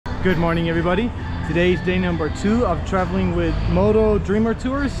Good morning, everybody. Today is day number 2 of traveling with MotoDreamer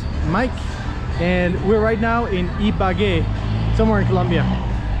Tours, Mike, and we're right now in EP2, somewhere in Colombia.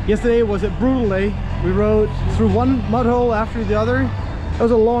 Yesterday was a brutal day. We rode through one mud hole after the other. It was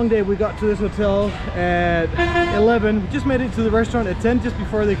a long day. We got to this hotel at 11. We just made it to the restaurant at 10, just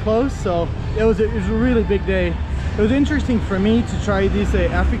before they closed, so it was a really big day. It was interesting for me to try this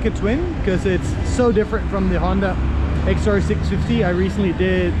Africa Twin because it's so different from the Honda XR650 I recently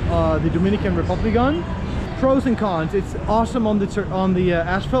did the Dominican Republic on. Pros and cons: it's awesome on the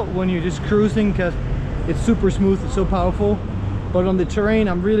asphalt when you're just cruising because it's super smooth, it's so powerful. But on the terrain,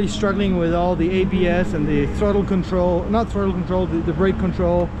 I'm really struggling with all the ABS and the throttle control, not throttle control, the brake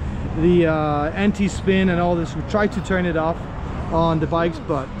control, the anti-spin and all this. We tried to turn it off on the bikes,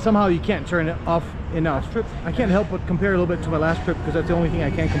 but somehow you can't turn it off enough. I can't help but compare a little bit to my last trip because that's the only thing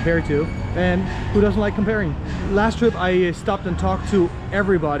I can compare to, and who doesn't like comparing? Last trip I stopped and talked to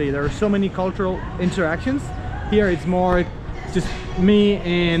everybody. There are so many cultural interactions. Here it's more just me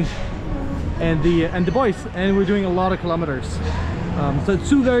and the boys, and we're doing a lot of kilometers. So it's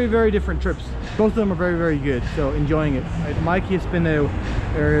two very different trips. Both of them are very good, so enjoying it. Mike has been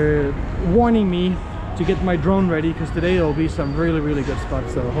warning me to get my drone ready because today there will be some really good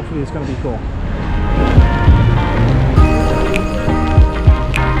spots, so hopefully it's going to be cool.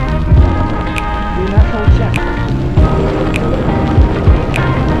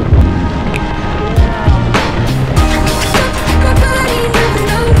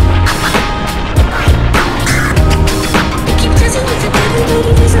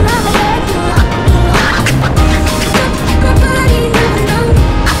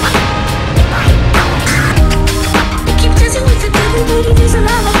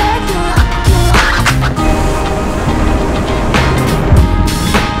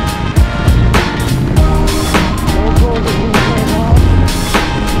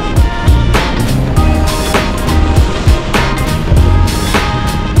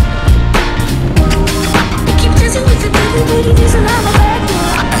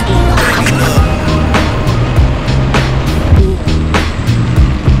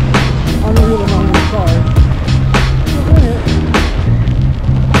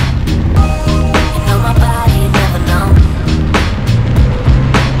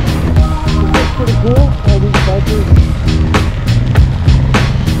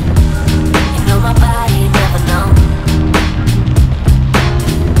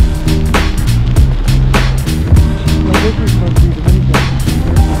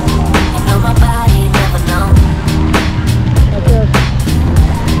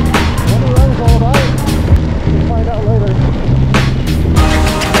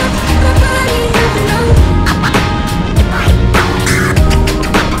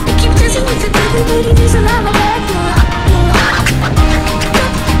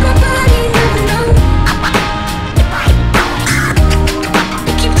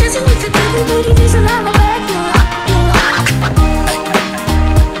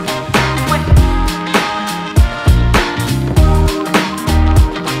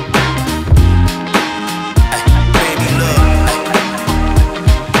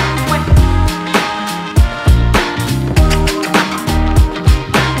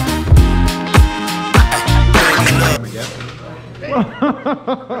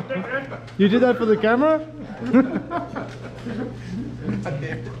 You did that for the camera?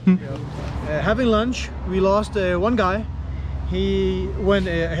 Having lunch, we lost one guy. He went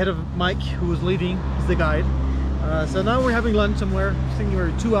ahead of Mike, who was leading. He's the guide. So now we're having lunch somewhere. I think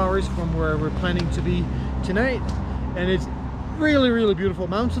we're 2 hours from where we're planning to be tonight. And it's really beautiful.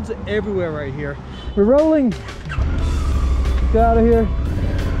 Mountains everywhere right here. We're rolling. Let's get out of here.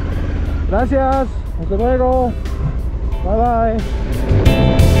 Gracias. Hasta luego. Bye bye.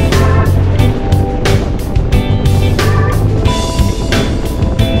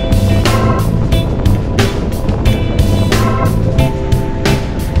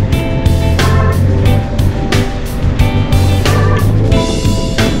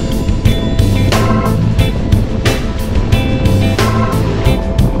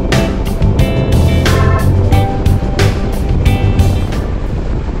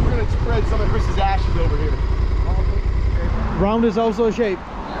 Round is also a shape.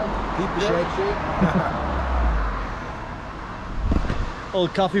 Keep the shape.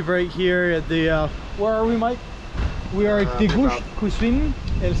 Old coffee break here at the where are we, Mike? We are at Degust Cuisine,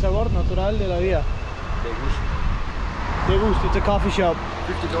 el sabor natural de la vida. Degust, it's a coffee shop.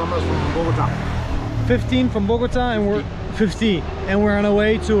 50 kilometers from Bogota. 15 from Bogota, and we're 50, and we're on our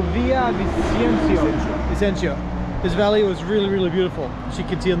way to Via Vicencio. This valley was really beautiful, as you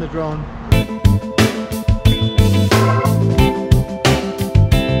can see on the drone.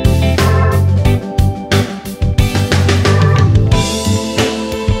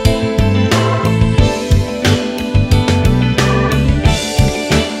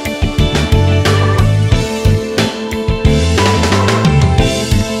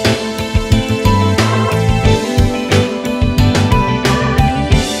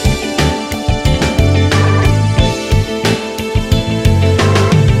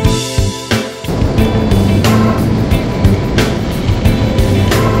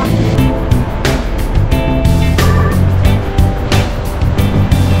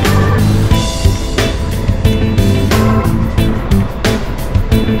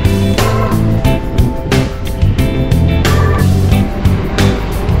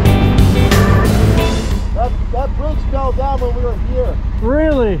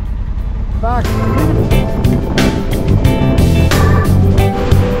 Really? Fuck.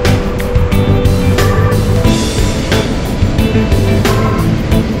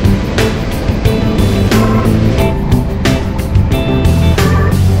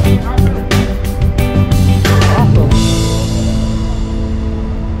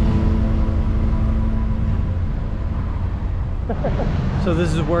 So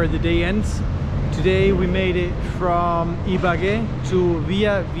this is where the day ends. Today we made it from Ibagué to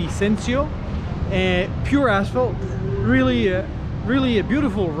Villa Vicencio, pure asphalt. Really a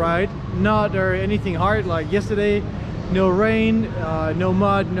beautiful ride, not anything hard like yesterday. No rain, no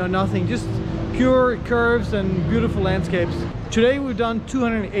mud, no nothing, just pure curves and beautiful landscapes. Today we've done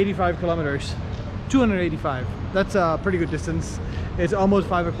 285 kilometers. 285, that's a pretty good distance. It's almost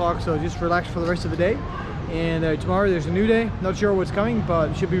 5 o'clock, so just relax for the rest of the day. And tomorrow there's a new day. Not sure what's coming,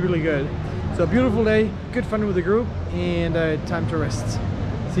 but it should be really good. So beautiful day, good fun with the group, and time to rest.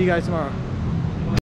 See you guys tomorrow.